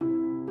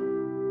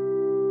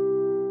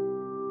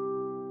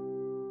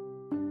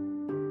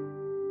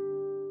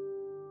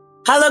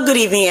Hello, good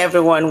evening,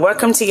 everyone.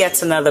 Welcome to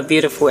yet another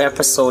beautiful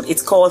episode.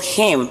 It's called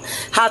Him,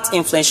 Heart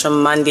Influential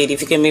Mandate.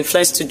 If you can be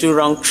influenced to do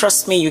wrong,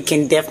 trust me, you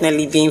can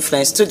definitely be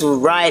influenced to do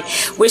right.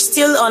 We're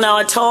still on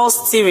our tall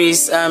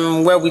series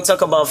where we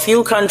talk about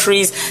few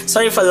countries.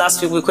 Sorry for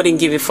last week, we couldn't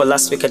give it for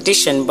last week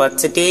edition, but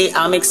today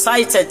I'm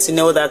excited to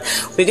know that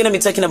we're going to be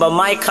talking about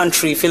my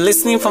country. If you're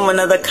listening from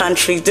another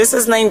country, this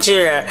is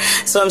Nigeria.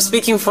 So I'm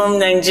speaking from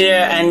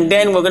Nigeria, and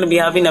then we're going to be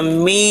having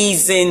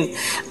amazing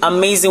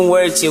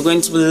words you're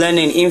going to be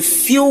learning in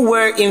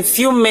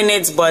few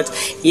minutes, but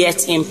yet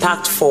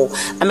impactful.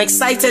 I'm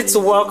excited to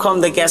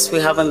welcome the guests we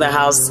have in the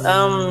house.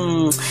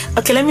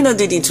 Okay, let me not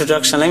do the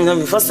introduction. Let me know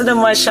before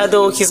my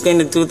shadow. He's going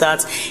to do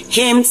that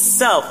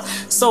himself.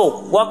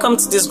 So, welcome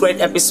to this great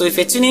episode. If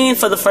you're tuning in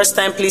for the first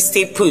time, please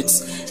stay put.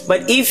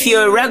 But if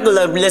you're a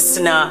regular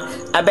listener,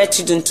 I bet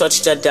you don't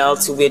touch that dial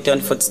till we're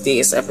done for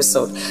today's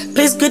episode.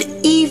 Please, good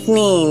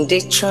evening,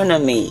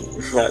 Deuteronomy.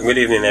 Good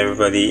evening,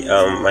 everybody.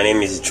 My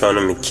name is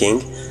Deuteronomy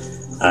King.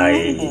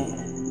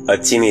 I'm a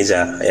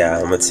teenager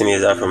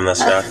from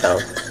Nasarawa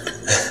Town.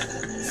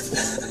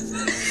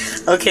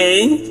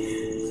 Okay.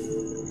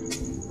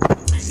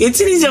 You're a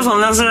teenager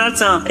from Nasarawa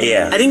Town?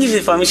 Yeah. I didn't give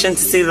you permission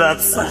to say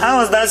that. How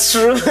was that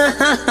true?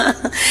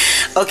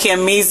 Okay,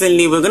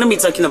 amazingly, we're going to be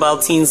talking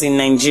about teens in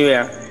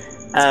Nigeria.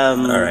 All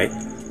right.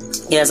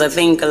 Yes, I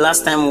think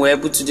last time we were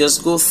able to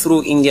just go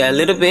through India a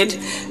little bit,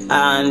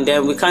 and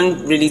we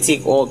can't really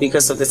take all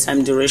because of the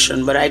time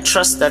duration, but I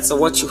trust that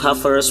what you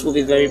have for us will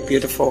be very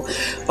beautiful.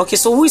 Okay,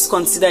 so who is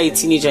considered a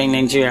teenager in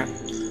Nigeria?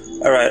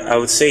 All right, I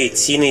would say a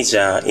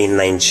teenager in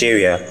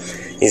Nigeria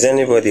is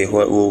anybody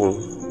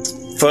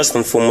who first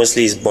and foremost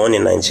is born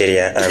in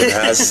Nigeria and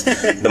has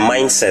the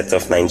mindset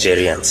of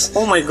Nigerians.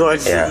 Oh my God.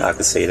 Yeah, I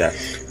could say that.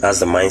 That's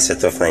the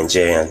mindset of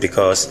Nigerians,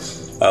 because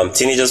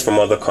teenagers from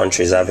other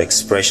countries have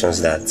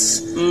expressions that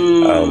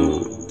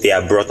they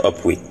are brought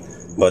up with.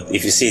 But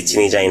if you see a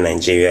teenager in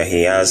Nigeria,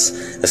 he has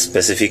a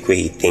specific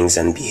way he thinks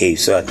and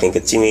behaves. So I think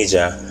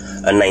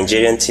a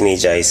Nigerian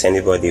teenager is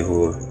anybody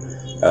who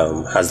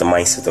has the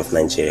mindset of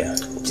Nigeria.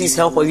 Please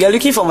help us. You're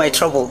looking for my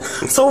trouble.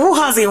 So who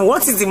has him?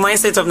 What is the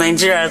mindset of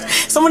Nigeria?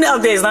 Somebody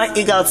out there is not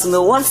eager to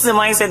know. What's the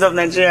mindset of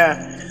Nigeria?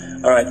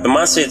 All right, the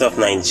mindset of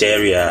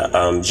Nigeria,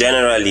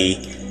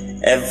 generally,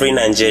 every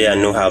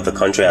Nigerian know how the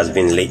country has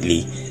been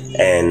lately,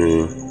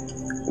 and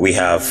we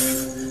have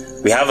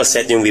a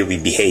certain way we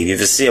behave.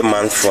 If you see a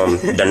man from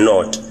the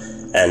north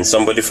and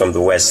somebody from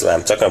the west,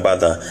 I'm talking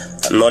about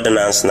the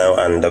northerners now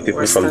and the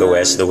people from the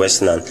west, the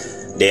westerners,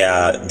 they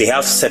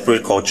have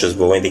separate cultures,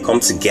 but when they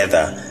come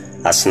together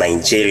as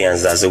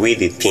Nigerians, that's the way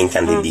they think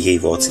and they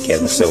behave all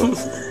together. So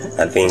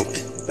I think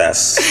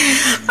that's...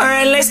 All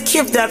right, let's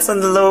keep that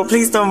on the low.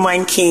 Please don't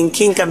mind King.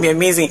 King can be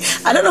amazing.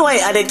 I don't know why he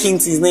added King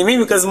to his name.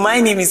 Maybe because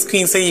my name is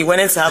Queen, so he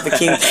wanted to have a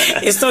king.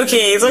 It's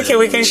okay. It's okay.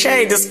 We can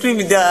share it. The screen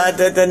with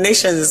the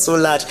nations is so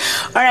large.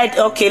 All right.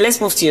 Okay. Let's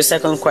move to your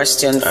second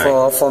question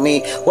for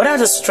me. What are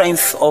the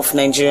strengths of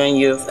Nigerian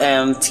youth,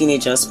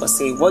 teenagers per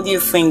se? What do you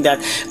think that,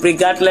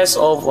 regardless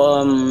of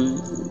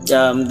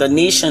the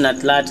nation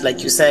at large,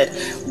 like you said,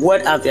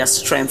 what are their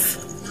strengths?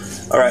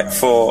 All right.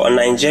 For a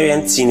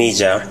Nigerian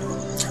teenager,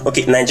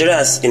 okay, Nigeria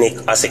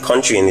as a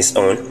country in its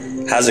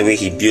own has a way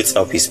he builds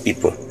up his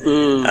people.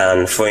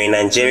 And for a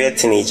Nigerian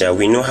teenager,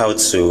 we know how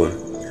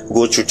to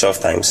go through tough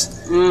times.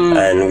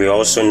 And we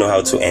also know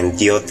how to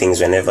endure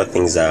things whenever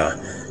things are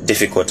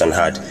difficult and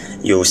hard.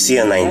 You'll see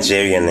a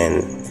Nigerian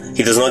and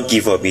he does not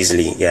give up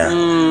easily. Yeah,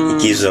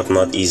 he gives up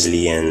not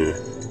easily. And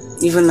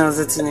even as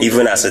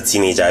a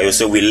teenager.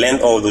 So we learn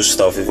all those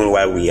stuff even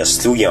while we are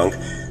still young,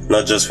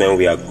 not just when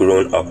we are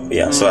grown up.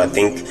 Yeah, so I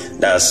think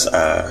that's...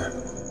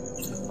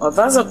 Well,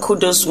 that's a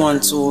kudos one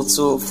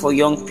for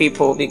young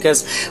people,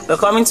 because we're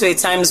coming to a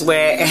times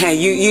where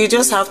you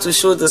just have to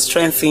show the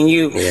strength in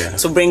you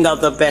to bring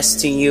out the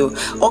best in you.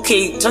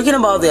 Okay, talking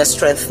about their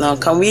strength now,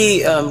 can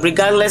we,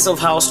 regardless of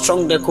how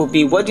strong they could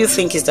be, what do you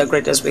think is their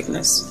greatest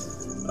weakness?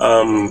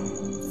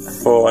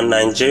 For a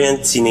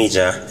Nigerian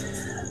teenager,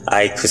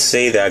 I could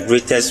say their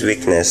greatest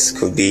weakness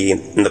could be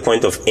in the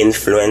point of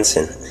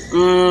influencing.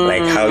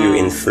 Like how you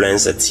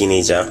influence a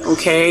teenager.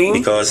 Okay.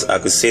 Because I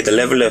could say the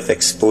level of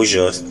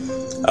exposure.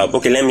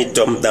 Okay, let me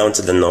jump down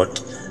to the north.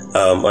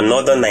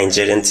 Another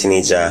Nigerian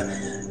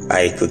teenager,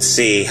 I could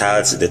say,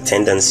 has the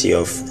tendency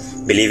of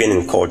believing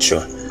in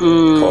culture,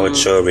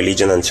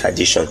 religion, and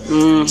tradition.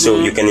 So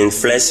you can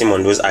influence him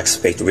on those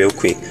aspects real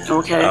quick.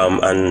 Okay.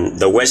 And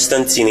the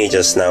Western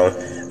teenagers now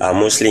are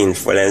mostly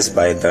influenced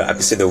by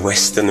the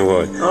Western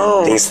world.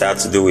 Things start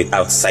to do with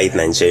outside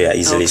Nigeria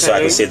easily. So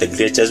I could say the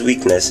greatest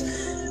weakness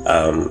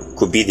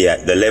could be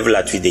the level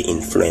at which they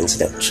influence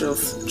them.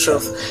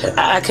 Truth.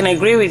 I can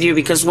agree with you,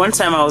 because one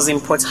time I was in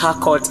Port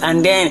Harcourt,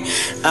 and then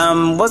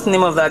what's the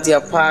name of that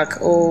deer park?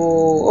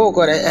 Oh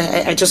God,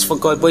 I just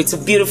forgot, but it's a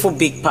beautiful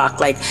big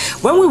park. Like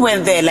when we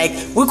went there, like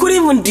we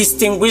couldn't even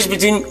distinguish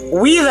between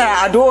we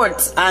that are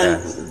adults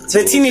and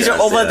the teenager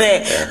over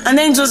there. Yeah. And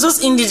then it was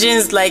those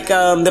indigents, like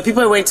the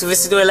people I went to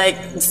visit, they were like,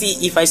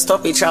 see, if I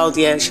stop a child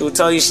here, she will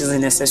tell you she's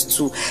in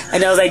SS2.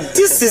 And I was like,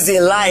 this is a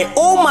lie.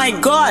 Oh my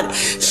God.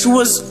 She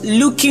was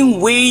looking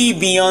way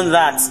beyond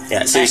that.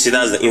 Yeah, so you see,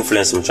 that's the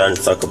influence I'm trying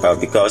to talk about,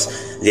 because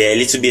they're a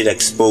little bit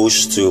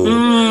exposed to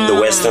the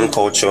Western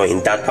culture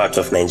in that part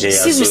of Nigeria.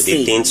 Seriously? So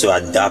they tend to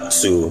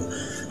adapt to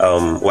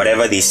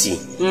whatever they see.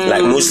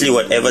 Like mostly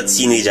whatever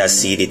teenagers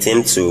see, they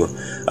tend to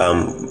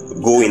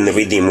go in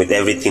rhythm with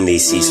everything they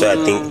see. So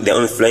I think the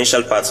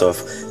influential part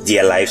of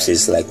their lives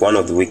is like one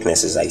of the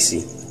weaknesses I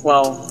see.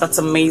 Wow, that's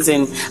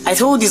amazing. I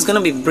told you it's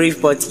going to be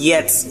brief, but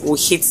yet we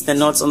hit the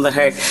nuts on the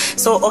head.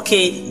 So,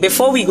 okay,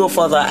 before we go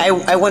further,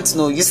 I want to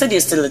know, you said you're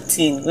still a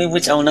teen,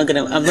 which I'm not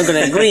gonna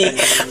agree.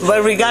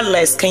 But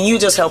regardless, can you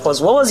just help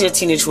us? What was your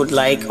teenagehood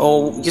like?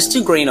 Or you're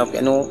still growing up,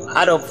 you know,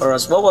 add up for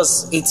us. What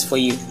was it for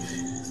you?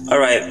 All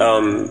right.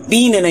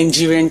 Being a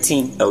Nigerian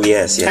teen. Oh,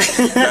 yes.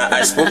 Now,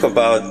 I spoke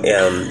about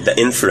the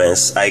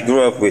influence. I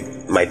grew up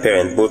with my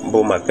parents, both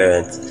my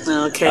parents.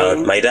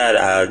 Okay. My dad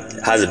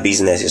has a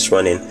business he's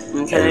running,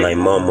 and my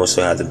mom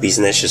also has a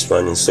business she's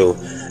running. So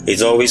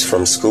it's always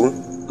from school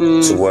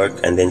to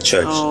work and then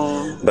church.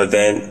 But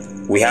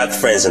then we had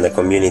friends in the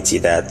community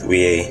that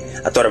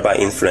I thought about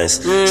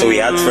influence. So we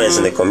had friends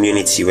in the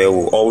community where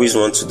we always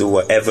want to do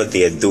whatever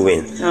they are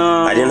doing.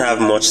 I didn't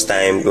have much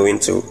time going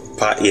to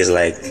parties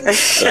like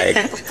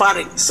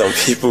Party. some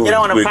people You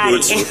don't want to will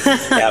party. go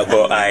to. Yeah,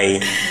 but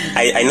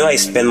I know I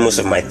spend most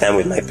of my time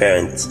with my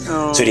parents.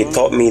 So they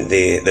taught me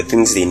the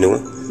things they know.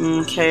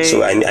 Okay.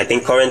 So I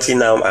think currently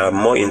now I'm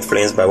more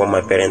influenced by what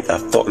my parents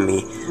have taught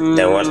me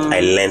than what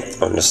I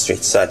learned on the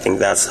street. So I think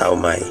that's how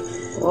my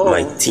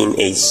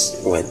teenage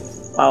went.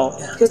 Wow,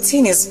 your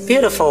teen is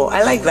beautiful.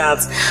 I like that.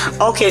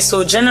 Okay,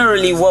 so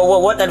generally,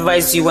 what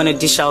advice do you want to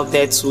dish out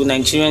there to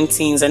Nigerian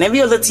teens and every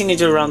other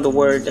teenager around the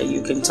world that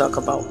you can talk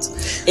about?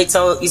 It's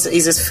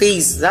a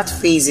phase. That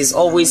phase is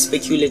always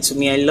peculiar to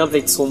me. I love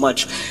it so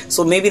much.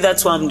 So maybe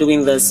that's why I'm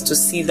doing this, to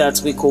see that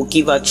we could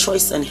give our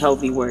choice and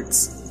healthy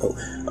words.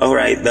 All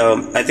right.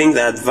 I think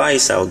the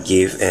advice I'll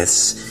give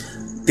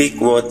is pick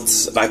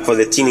like for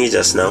the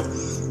teenagers now.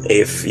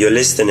 If you're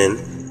listening,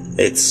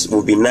 it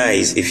would be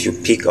nice if you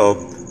pick up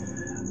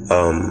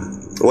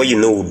what you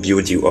know will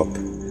build you up.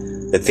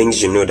 The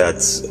things you know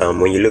that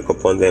when you look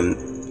upon them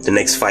the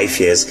next 5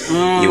 years,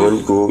 you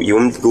won't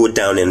go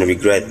down and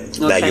regret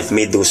that you've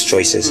made those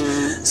choices.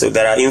 So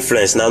there are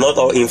influences. Now, not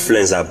all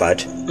influences are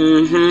bad.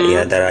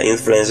 Yeah, there are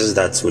influences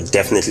that will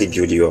definitely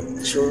build you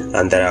up. Sure.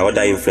 And there are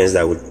other influences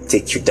that will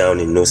take you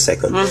down in no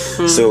second.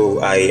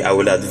 So I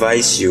would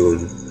advise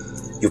you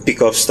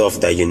pick up stuff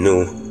that you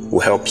know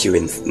will help you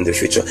in the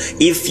future.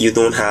 If you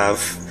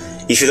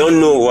don't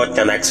know what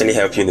can actually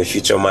help you in the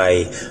future,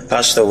 my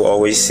pastor will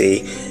always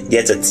say,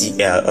 get a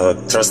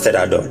trusted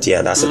adult.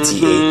 Yeah, that's a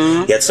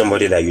TA. Get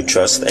somebody that you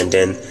trust, and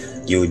then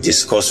you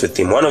discuss with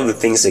him. One of the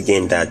things,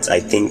 again, that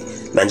I think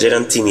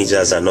Nigerian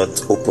teenagers are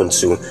not open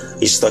to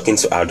is talking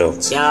to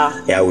adults.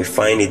 Yeah, we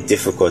find it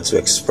difficult to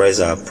express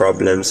our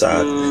problems,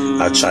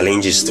 our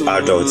challenges to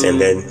adults, and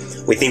then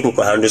we think we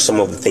can handle some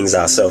of the things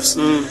ourselves.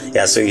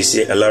 Yeah, so you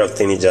see a lot of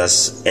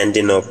teenagers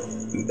ending up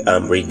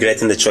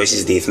regretting the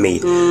choices they've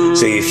made.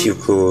 So if you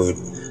could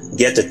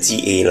get a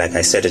TA, like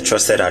I said, a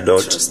trusted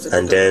adult,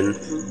 and then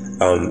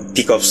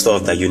pick up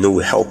stuff that you know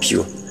will help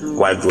you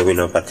while growing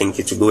up, I think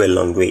it will go a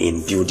long way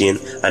in building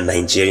a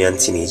Nigerian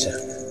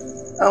teenager.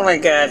 Oh my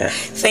God. Yeah.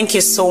 Thank you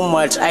so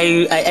much.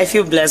 I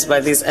feel blessed by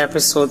this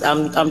episode.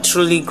 I'm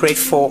truly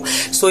grateful.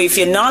 So if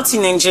you're not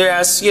in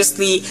Nigeria,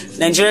 seriously,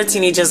 Nigerian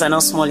teenagers are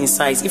not small in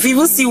size. If you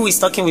even see who is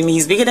talking with me,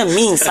 he's bigger than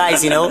me in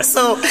size, you know.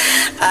 So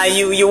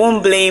you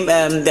won't blame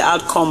the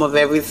outcome of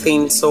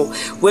everything. So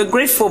we're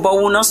grateful, but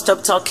we'll not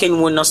stop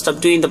talking. We'll not stop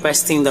doing the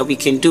best thing that we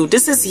can do.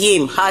 This is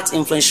him, Heart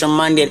Influential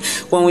Mandate,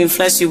 when we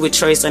influence you with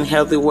choice and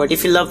healthy word.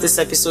 If you love this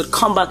episode,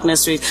 come back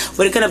next week.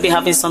 We're going to be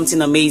having something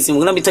amazing.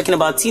 We're going to be talking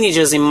about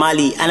teenagers in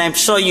Mali, and I'm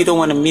sure you don't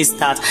want to miss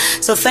that.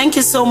 So thank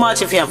you so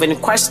much. If you have any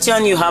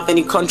question, you have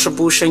any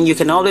contribution, you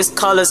can always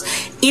call us,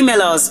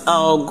 email us,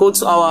 or go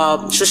to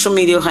our social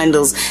media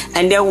handles,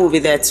 and then we'll be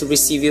there to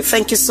receive you.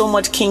 Thank you so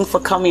much, King, for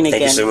coming again.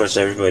 Thank you so much,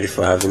 everybody,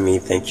 for having me.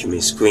 Thank you,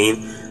 Miss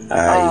Queen.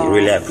 I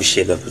really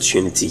appreciate the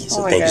opportunity.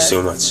 So thank you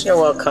so much. You're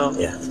welcome.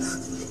 Yeah.